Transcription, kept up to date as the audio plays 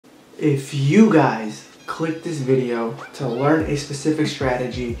If you guys click this video to learn a specific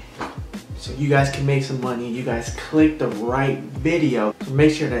strategy so you guys can make some money, you guys click the right video. So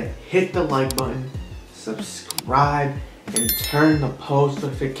make sure to hit the like button, subscribe, and turn the post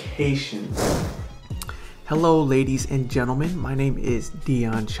notifications. Hello ladies and gentlemen, my name is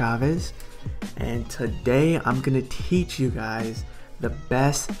Dion Chavez, and today I'm gonna teach you guys the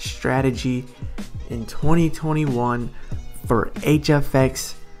best strategy in 2021 for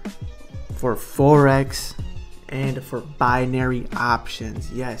HFX, for Forex, and for binary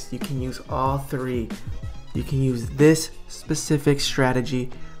options. Yes, you can use all three. You can use this specific strategy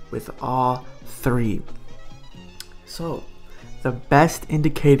with all three. So the best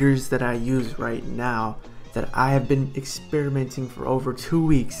indicators that I use right now that I have been experimenting for over 2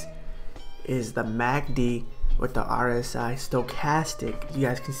 weeks is the MACD with the RSI stochastic. You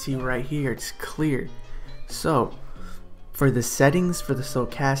guys can see right here, it's clear. So for the settings for the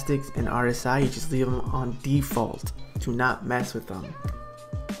stochastics and RSI, you just leave them on default. Do not mess with them.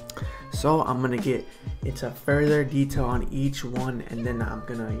 So I'm gonna get into further detail on each one, and then I'm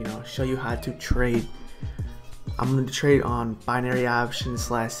gonna show you how to trade. I'm gonna trade on binary options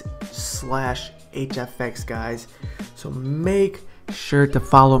slash HFX, guys. So make sure to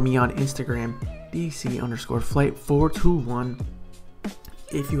follow me on Instagram, DC_flight421,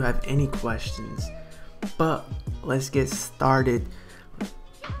 if you have any questions. But let's get started.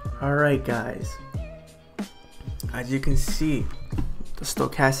 Alright guys, as you can see, the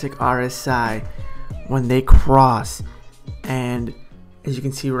stochastic RSI, when they cross, and as you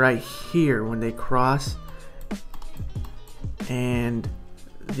can see right here, when they cross and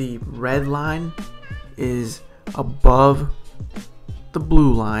the red line is above the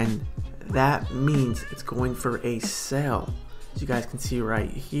blue line, that means it's going for a sell, as you guys can see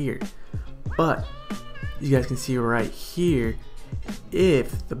right here. But you guys can see right here,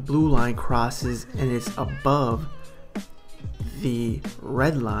 if the blue line crosses and it's above the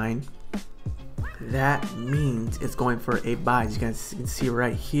red line, that means it's going for a buy, as you guys can see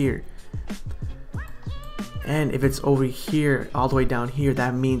right here. And if it's over here, all the way down here,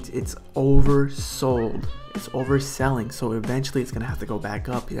 that means it's oversold. It's overselling. So eventually it's gonna have to go back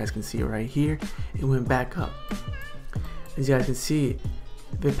up. You guys can see it right here. It went back up. As you guys can see,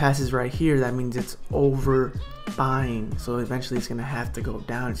 if it passes right here, that means it's over buying. So eventually it's gonna have to go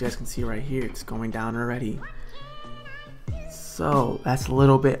down. As you guys can see right here, it's going down already. So that's a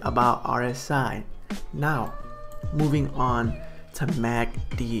little bit about RSI. Now, moving on to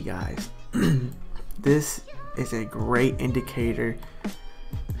MACD, guys. This is a great indicator.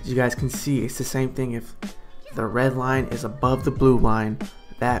 As you guys can see, it's the same thing. If the red line is above the blue line,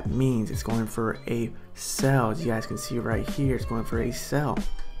 that means it's going for a sell. As you guys can see right here, it's going for a sell.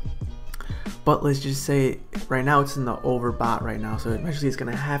 But let's just say right now it's in the overbought right now, so eventually it's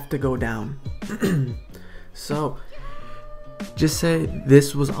gonna have to go down. So just say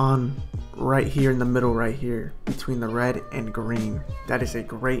this was on right here in the middle, right here between the red and green. That is a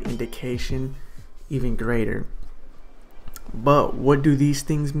great indication, even greater. But what do these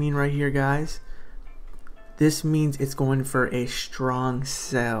things mean right here, guys? This means it's going for a strong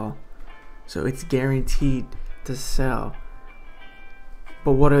sell, so it's guaranteed to sell.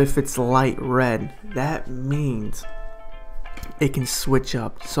 But what if it's light red? That means it can switch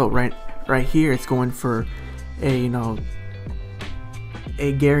up. So right here it's going for a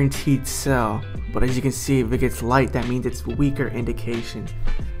a guaranteed sell. But as you can see, if it gets light, that means it's weaker indication.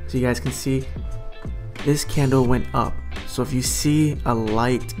 So you guys can see this candle went up. So if you see a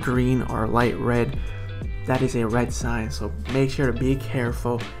light green or light red, that is a red sign. So make sure to be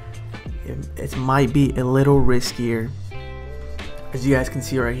careful. It might be a little riskier. As you guys can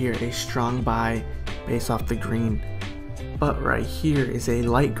see right here, a strong buy based off the green. But right here is a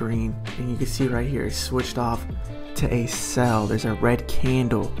light green, and you can see right here it switched off to a sell. There's a red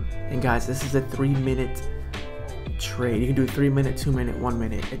candle. And guys, this is a 3-minute trade. You can do 3 minute, 2 minute, 1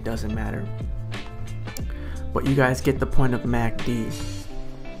 minute, it doesn't matter. But you guys get the point of MACD.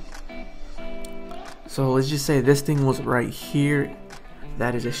 So let's just say this thing was right here.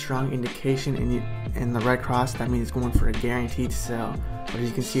 That is a strong indication, and the red cross, that means it's going for a guaranteed sell. But as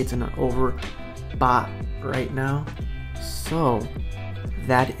you can see, it's in an overbought right now. So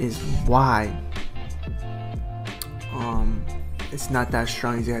that is why it's not that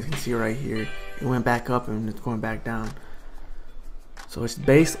strong. As you guys can see right here, it went back up and it's going back down. So it's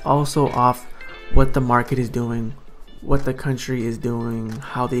based also off what the market is doing, what the country is doing,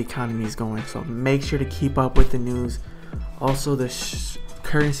 how the economy is going. So make sure to keep up with the news. Also the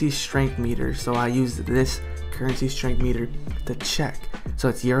currency strength meter. So I use this currency strength meter to check. So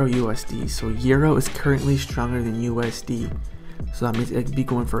it's Euro USD. So Euro is currently stronger than USD. So that means it could be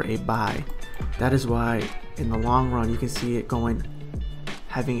going for a buy. That is why in the long run you can see it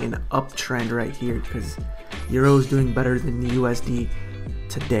having an uptrend right here, because Euro is doing better than the USD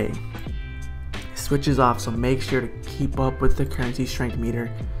today. It switches off, so make sure to keep up with the currency strength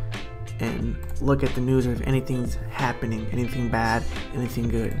meter and look at the news if anything's happening, anything bad, anything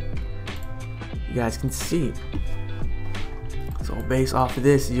good. You guys can see. So based off of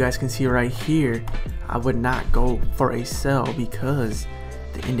this, you guys can see right here, I would not go for a sell because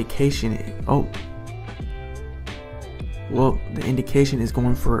the indication, the indication is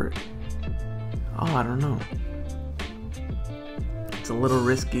going for, I don't know. It's a little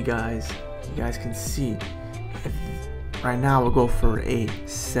risky, guys. You guys can see. Right now, I will go for a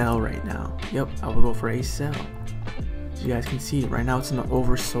sell right now. Yep, I will go for a sell. So you guys can see, right now it's in the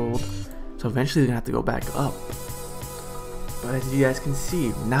oversold. So eventually, they're going to have to go back up. But as you guys can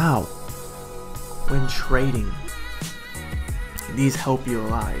see, now, when trading, these help you a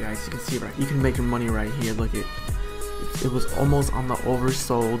lot, guys. You can see, right? You can make your money right here. Look at it was almost on the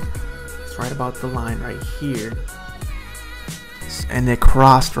oversold. It's right about the line right here. And it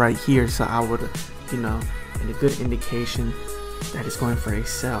crossed right here. So I would, and a good indication that it's going for a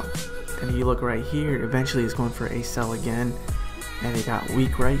sell. And you look right here, eventually it's going for a sell again. And it got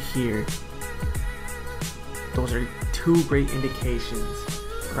weak right here. Those are two great indications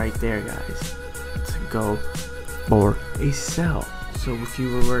right there, guys, to go for a sell. So if you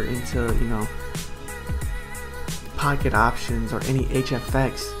were into, pocket options or any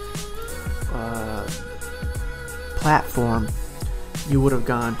HFX platform, you would have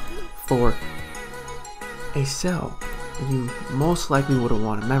gone for a sell. And you most likely would have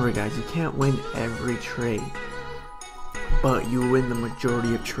won. Remember, guys, you can't win every trade, but you win the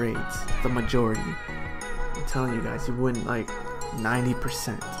majority of trades. The majority. I'm telling you guys, you win like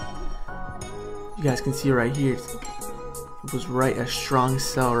 90%. You guys can see right here, it was a strong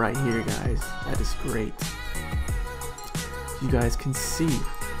sell right here, guys. That is great. You guys can see.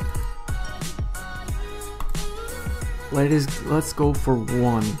 Let's go for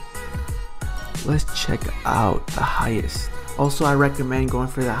one. Let's check out the highest. Also, I recommend going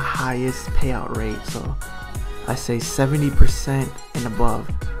for the highest payout rate. So I say 70% and above.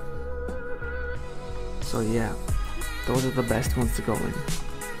 So yeah, those are the best ones to go in.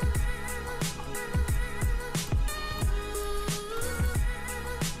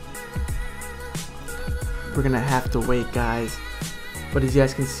 We're gonna have to wait, guys, but as you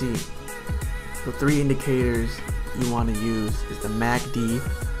guys can see, the three indicators you want to use is the MACD,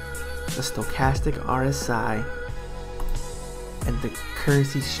 the Stochastic RSI, and the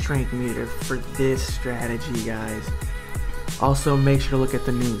currency strength meter for this strategy, guys. Also, make sure to look at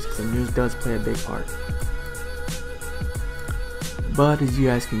the news, because the news does play a big part. But as you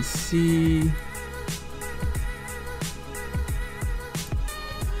guys can see,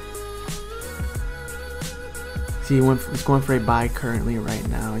 it's going for a buy currently right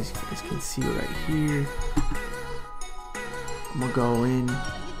now, as you guys can see right here. I'm gonna go in.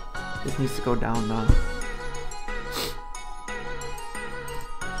 This needs to go down now.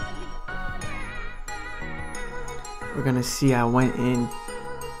 We're gonna see I went in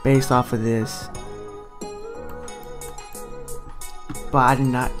based off of this, but I did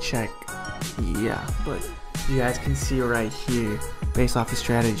not check. Yeah, but you guys can see right here, based off the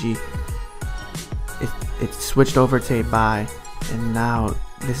strategy, it switched over to a buy, and now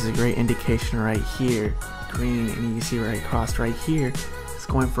this is a great indication right here, green, and you can see right crossed right here, it's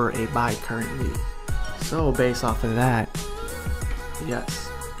going for a buy currently. So based off of that,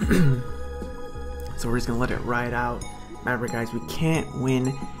 yes. So we're just gonna let it ride out. Remember, guys, we can't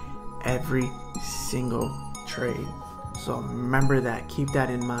win every single trade. So remember that. Keep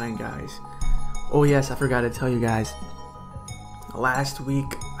that in mind, guys. Oh yes, I forgot to tell you guys. Last week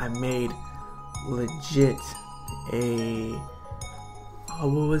I made legit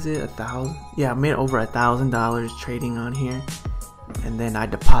what was it? $1,000? Yeah, I made over $1,000 trading on here, and then I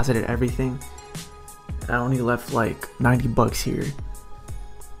deposited everything. I only left like 90 bucks here.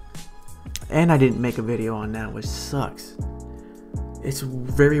 And I didn't make a video on that, which sucks. It's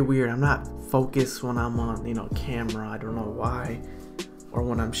very weird. I'm not focused when I'm on, camera. I don't know why. Or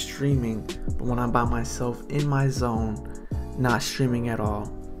when I'm streaming. But when I'm by myself in my zone, not streaming at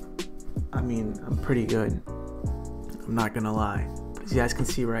all, I mean, I'm pretty good. I'm not gonna lie. But as you guys can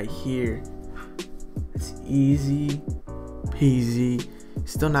see right here, it's easy peasy.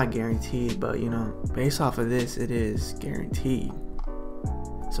 Still not guaranteed, but based off of this, it is guaranteed.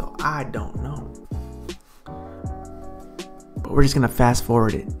 So I don't know, but we're just gonna fast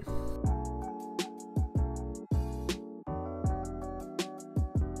forward it.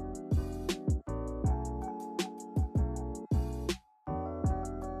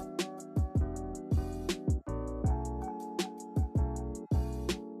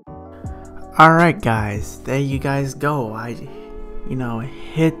 Alright guys, there you guys go. I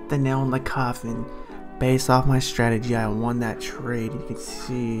hit the nail in the coffin. Based off my strategy, I won that trade. You can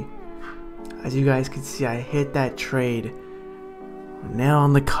see, as you guys can see, I hit that trade. Nail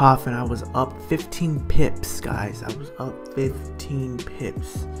in the coffin. I was up 15 pips, guys. I was up 15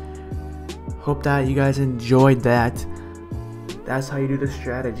 pips. Hope that you guys enjoyed that. That's how you do the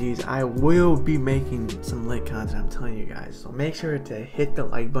strategies. I will be making some lit content, I'm telling you guys. So make sure to hit the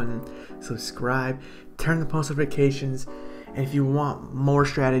like button, subscribe, turn the post notifications, and if you want more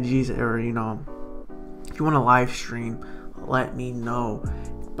strategies, or if you want a live stream, let me know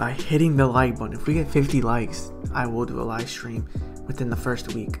by hitting the like button. If we get 50 likes, I will do a live stream within the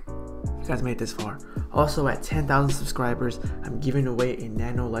first week. You guys made it this far. Also, at 10,000 subscribers, I'm giving away a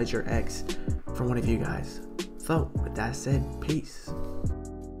Nano Ledger X from one of you guys. So with that said, peace.